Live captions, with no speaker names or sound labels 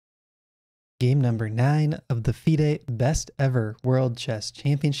Game number 9 of the FIDE Best Ever World Chess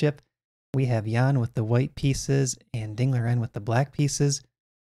Championship. We have Jan with the white pieces and Liren with the black pieces.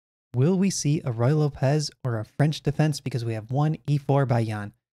 Will we see a Ruy Lopez or a French defense? Because we have one e4 by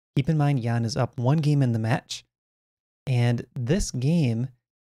Jan. Keep in mind, Jan is up 1 game in the match. And this game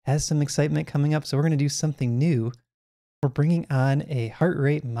has some excitement coming up, so we're going to do something new. We're bringing on a heart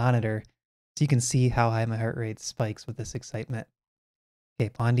rate monitor, so you can see how high my heart rate spikes with this excitement. Okay,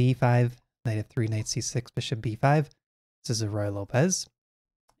 pawn to e5, knight f3, knight c6, bishop b5. This is a Ruy Lopez.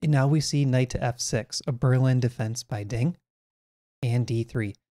 And now we see knight to f6, a Berlin defense by Ding, and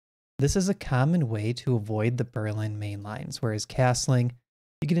d3. This is a common way to avoid the Berlin main lines, whereas castling,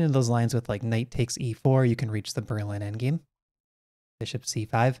 you get into those lines with like knight takes e4, you can reach the Berlin endgame. Bishop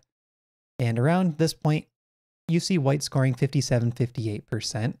c5. And around this point, you see white scoring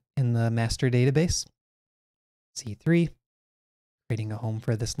 57-58% in the master database. c3, creating a home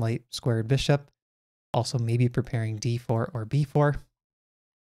for this light squared bishop. Also maybe preparing d4 or b4.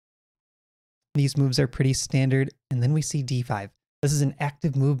 These moves are pretty standard. And then we see d5. This is an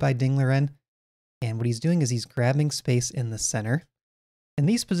active move by Liren. And what he's doing is he's grabbing space in the center. And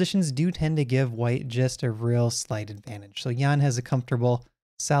these positions do tend to give white just a real slight advantage. So Jan has a comfortable,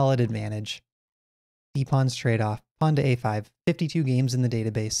 solid advantage. D-pawns trade off, pawn to a5, 52 games in the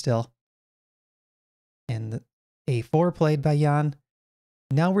database still. And the a4 played by Jan.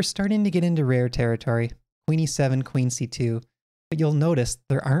 Now we're starting to get into rare territory. Queen e7, queen c2. But you'll notice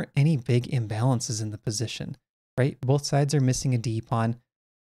there aren't any big imbalances in the position, right? Both sides are missing a d-pawn.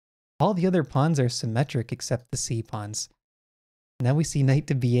 All the other pawns are symmetric except the c-pawns. Now we see knight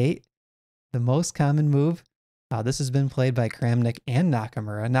to b8, the most common move. This has been played by Kramnik and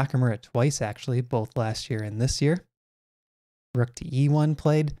Nakamura. Nakamura twice, actually, both last year and this year. Rook to e1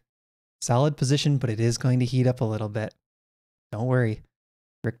 played. Solid position, but it is going to heat up a little bit. Don't worry.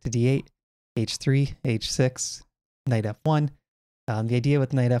 Rook to d8, h3, h6, knight f1. The idea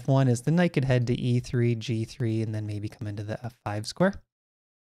with knight f1 is the knight could head to e3, g3, and then maybe come into the f5 square.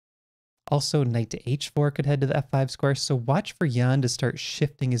 Also, knight to h4 could head to the f5 square, so watch for Jan to start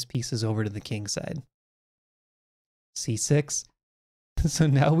shifting his pieces over to the king side. c6. So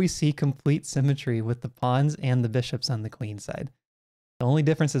now we see complete symmetry with the pawns and the bishops on the queen side. The only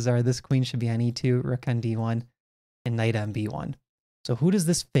differences are this queen should be on e2, rook on d1, and knight on b1. So who does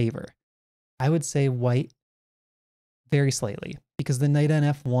this favor? I would say white very slightly, because the knight on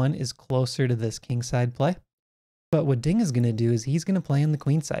f1 is closer to this king side play. But what Ding is going to do is he's going to play on the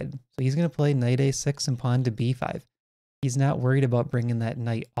queen side. So he's going to play knight a6 and pawn to b5. He's not worried about bringing that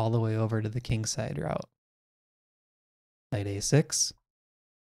knight all the way over to the king side route. Knight a6,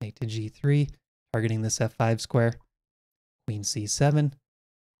 knight to g3, targeting this f5 square, queen c7, and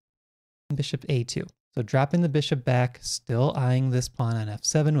bishop a2. So dropping the bishop back, still eyeing this pawn on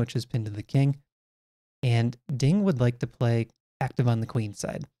f7, which is pinned to the king. And Ding would like to play active on the queen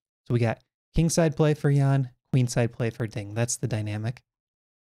side. So we got king side play for Jan, queen side play for Ding. That's the dynamic.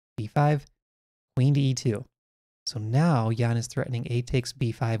 b5, queen to e2. So now Jan is threatening a takes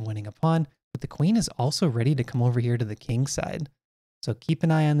b5, winning a pawn, but the queen is also ready to come over here to the king side. So keep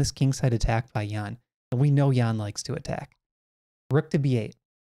an eye on this king side attack by Jan. And we know Jan likes to attack. Rook to b8.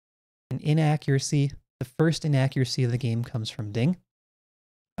 An inaccuracy. The first inaccuracy of the game comes from Ding.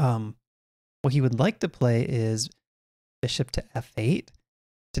 What he would like to play is bishop to f8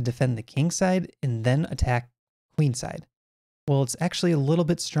 to defend the king side and then attack queen side. Well, it's actually a little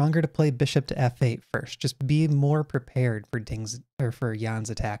bit stronger to play bishop to f8 first. Just be more prepared for for Jan's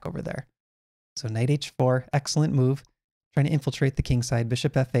attack over there. So knight h4, excellent move. Trying to infiltrate the king side,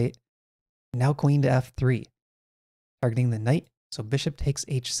 bishop f8. Now queen to f3, targeting the knight. So bishop takes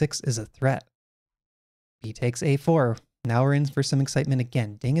h6 is a threat. B takes a4. Now we're in for some excitement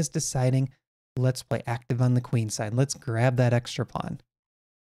again. Ding is deciding, let's play active on the queen side. Let's grab that extra pawn.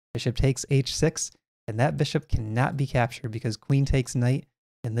 Bishop takes h6, and that bishop cannot be captured because queen takes knight,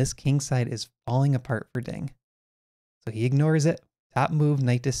 and this king side is falling apart for Ding. So he ignores it. Top move,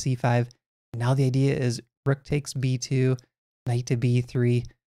 knight to c5. Now the idea is rook takes b2, knight to b3.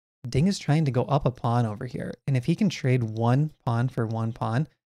 Ding is trying to go up a pawn over here, and if he can trade one pawn for one pawn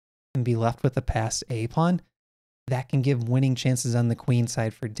and be left with a passed a pawn, that can give winning chances on the queen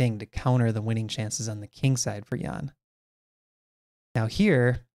side for Ding to counter the winning chances on the king side for Jan. Now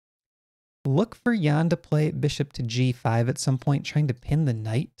here, look for Jan to play bishop to g5 at some point, trying to pin the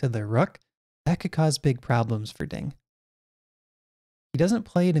knight to the rook. That could cause big problems for Ding. He doesn't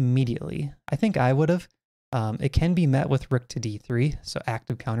play it immediately. I think I would have. It can be met with rook to d3, so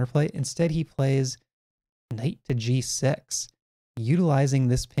active counterplay. Instead, he plays knight to g6, utilizing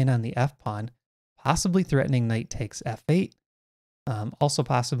this pin on the f-pawn, possibly threatening knight takes f8, Also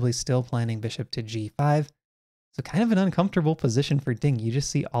possibly still planning bishop to g5. So kind of an uncomfortable position for Ding. You just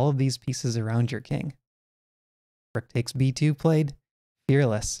see all of these pieces around your king. Rook takes b2 played,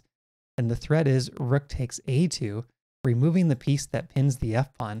 fearless. And the threat is rook takes a2, removing the piece that pins the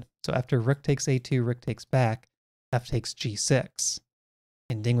f-pawn. So after rook takes a2, rook takes back, f takes g6.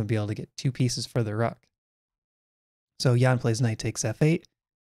 And Ding would be able to get 2 pieces for the rook. So Jan plays knight takes f8,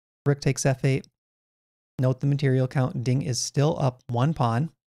 rook takes f8. Note the material count, Ding is still up 1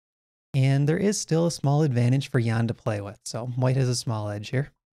 pawn, and there is still a small advantage for Jan to play with. So white has a small edge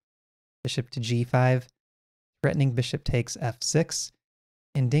here. Bishop to g5, threatening bishop takes f6,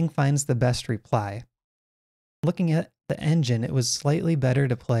 and Ding finds the best reply. Looking at the engine, it was slightly better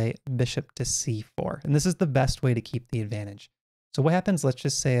to play bishop to c4, and this is the best way to keep the advantage. So what happens, let's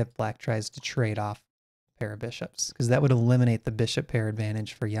just say if black tries to trade off a pair of bishops, because that would eliminate the bishop pair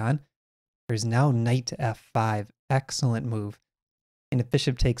advantage for Jan. There's now knight to f5, excellent move. And if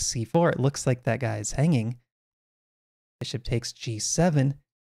bishop takes c4, it looks like that guy is hanging. Bishop takes g7,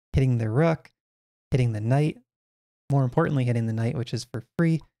 hitting the rook, hitting the knight, more importantly hitting the knight, which is for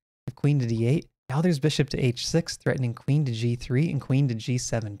free. If queen to d8, now there's bishop to h6, threatening queen to g3 and queen to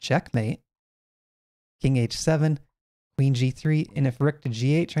g7 checkmate. King h7, queen g3, and if rook to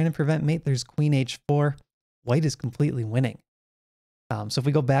g8, trying to prevent mate, there's queen h4. White is completely winning. So if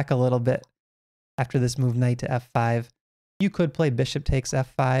we go back a little bit, after this move knight to f5, you could play bishop takes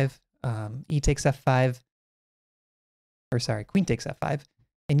f5, e takes f5, or sorry, queen takes f5,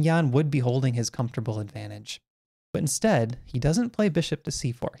 and Jan would be holding his comfortable advantage. But instead, he doesn't play bishop to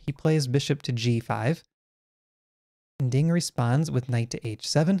c4. He plays bishop to g5, and Ding responds with knight to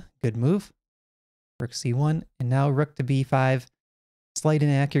h7, good move. Rook c1, and now rook to b5, slight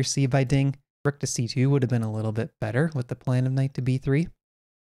inaccuracy by Ding. Rook to c2 would have been a little bit better with the plan of knight to b3.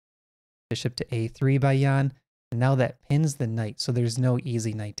 Bishop to a3 by Jan, and now that pins the knight, so there's no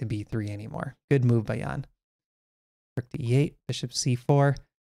easy knight to b3 anymore. Good move by Jan. Rook to e8, bishop c4,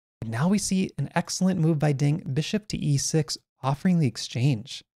 and now we see an excellent move by Ding, bishop to e6, offering the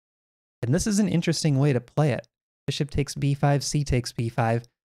exchange. And this is an interesting way to play it. Bishop takes b5, c takes b5.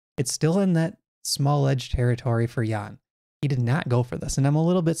 It's still in that small edge territory for Jan. He did not go for this, and I'm a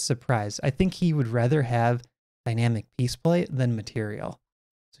little bit surprised. I think he would rather have dynamic piece play than material.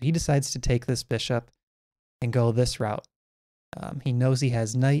 So he decides to take this bishop and go this route. He knows he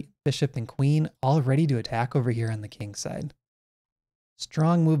has knight, bishop, and queen all ready to attack over here on the king side.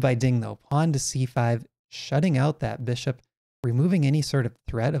 Strong move by Ding though, pawn to c5, shutting out that bishop, removing any sort of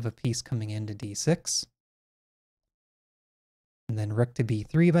threat of a piece coming into d6. And then rook to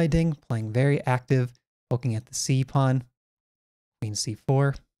b3 by Ding, playing very active, poking at the c pawn. Queen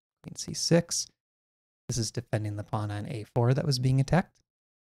c4, queen c6. This is defending the pawn on a4 that was being attacked.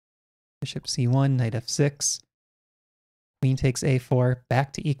 Bishop c1, knight f6. Queen takes a4,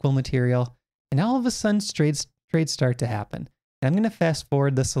 back to equal material. And now all of a sudden trades start to happen. And I'm going to fast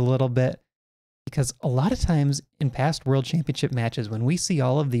forward this a little bit because a lot of times in past World Championship matches, when we see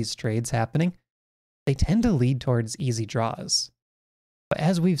all of these trades happening, they tend to lead towards easy draws. But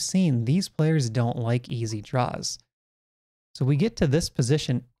as we've seen, these players don't like easy draws. So we get to this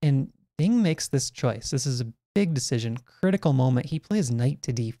position and Ding makes this choice. This is a big decision, critical moment. He plays knight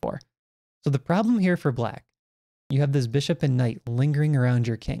to d4. So the problem here for black, you have this bishop and knight lingering around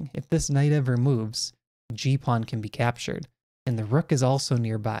your king. If this knight ever moves, g-pawn can be captured. And the rook is also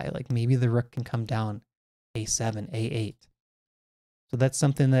nearby. Like maybe the rook can come down a7, a8. So that's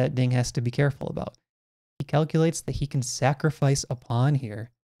something that Ding has to be careful about. He calculates that he can sacrifice a pawn here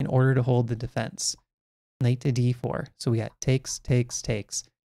in order to hold the defense. Knight to d4. So we got takes, takes, takes.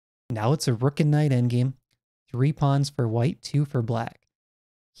 Now it's a rook and knight endgame. 3 pawns for white, 2 for black.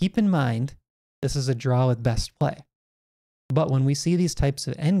 Keep in mind, this is a draw with best play. But when we see these types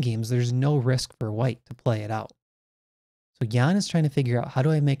of endgames, there's no risk for white to play it out. So Jan is trying to figure out, how do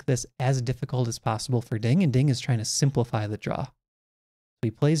I make this as difficult as possible for Ding? And Ding is trying to simplify the draw. So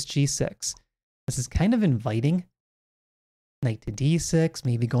he plays g6. This is kind of inviting. Knight to d6,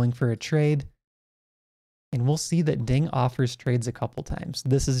 maybe going for a trade. And we'll see that Ding offers trades a couple times.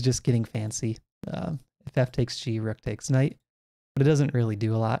 This is just getting fancy. If f takes g, rook takes knight. But it doesn't really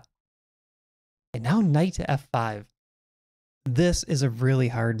do a lot. And now knight to f5. This is a really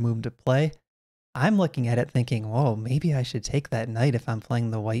hard move to play. I'm looking at it thinking, whoa, maybe I should take that knight if I'm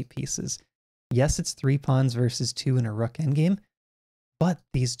playing the white pieces. Yes, it's 3 pawns versus 2 in a rook endgame, but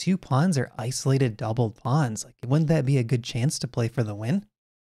these 2 pawns are isolated doubled pawns. Like, wouldn't that be a good chance to play for the win?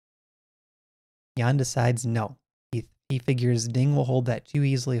 Jan decides no. He figures Ding will hold that too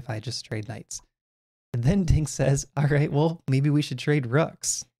easily if I just trade knights. And then Ding says, all right, well, maybe we should trade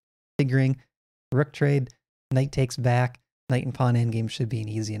rooks. Figuring rook trade, knight takes back, Knight and pawn endgame should be an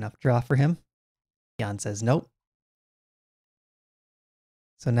easy enough draw for him. Jan says nope.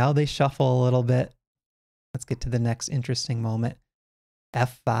 So now they shuffle a little bit. Let's get to the next interesting moment.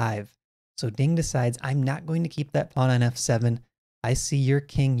 F5. So Ding decides, I'm not going to keep that pawn on F7. I see your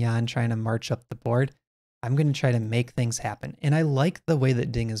king, Jan, trying to march up the board. I'm going to try to make things happen. And I like the way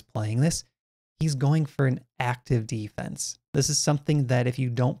that Ding is playing this. He's going for an active defense. This is something that if you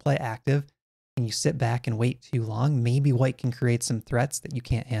don't play active and you sit back and wait too long, maybe white can create some threats that you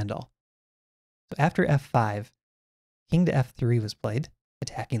can't handle. So after F5, king to F3 was played,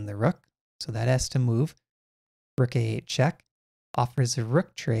 attacking the rook. So that has to move. Rook A8 check, offers a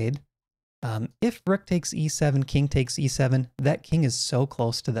rook trade. If rook takes E7, king takes E7, that king is so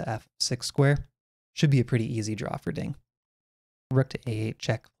close to the F6 square. Should be a pretty easy draw for Ding. Rook to A8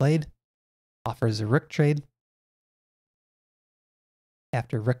 check played, offers a rook trade.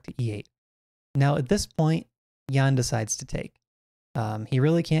 After rook to E8. Now at this point, Jan decides to take. He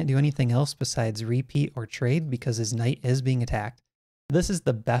really can't do anything else besides repeat or trade because his knight is being attacked. This is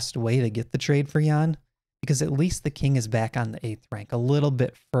the best way to get the trade for Jan because at least the king is back on the 8th rank, a little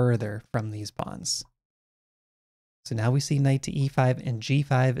bit further from these pawns. So now we see knight to E5 and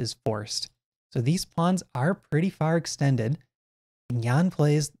G5 is forced. So these pawns are pretty far extended. And Jan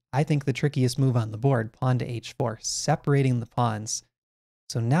plays, I think, the trickiest move on the board, pawn to H4, separating the pawns.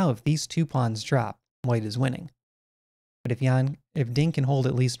 So now if these two pawns drop, white is winning. But if Ding can hold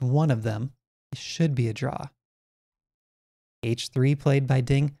at least one of them, it should be a draw. H3 played by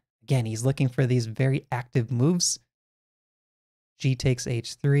Ding. Again, he's looking for these very active moves. G takes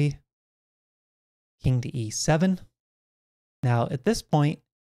H3. King to E7. Now, at this point,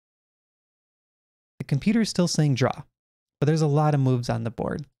 the computer is still saying draw, but there's a lot of moves on the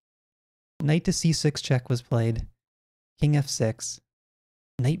board. Knight to C6 check was played. King F6.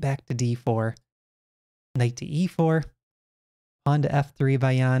 Knight back to D4. Knight to E4. Pawn to F3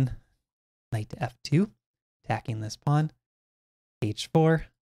 by Jan. Knight to F2. Attacking this pawn. H4.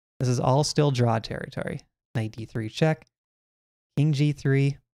 This is all still draw territory. Knight D3 check. King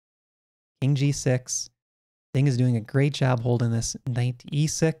G3. King G6. Ding is doing a great job holding this. Knight to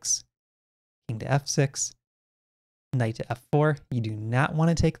E6. King to F6. Knight to F4. You do not want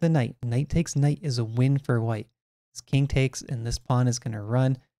to take the knight. Knight takes knight is a win for white. This king takes and this pawn is going to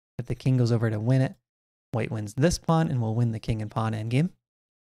run. If the king goes over to win it, white wins this pawn and will win the king and pawn endgame.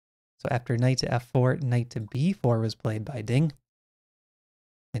 So after knight to F4, knight to B4 was played by Ding.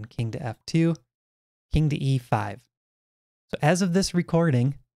 Then king to F2, king to E5. So as of this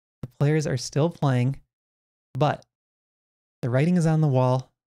recording, the players are still playing, but the writing is on the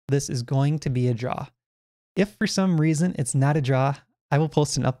wall. This is going to be a draw. If for some reason it's not a draw, I will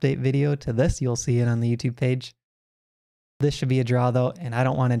post an update video to this. You'll see it on the YouTube page. This should be a draw though, and I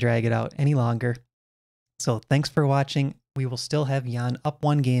don't want to drag it out any longer. So thanks for watching. We will still have Jan up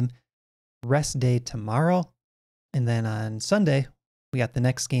one game, rest day tomorrow. And then on Sunday, we got the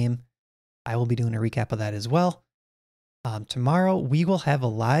next game. I will be doing a recap of that as well. Tomorrow, we will have a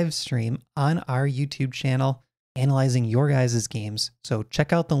live stream on our YouTube channel analyzing your guys' games. So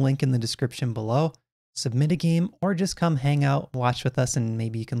check out the link in the description below, submit a game, or just come hang out, watch with us, and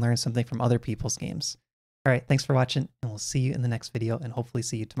maybe you can learn something from other people's games. All right, thanks for watching, and we'll see you in the next video and hopefully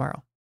see you tomorrow.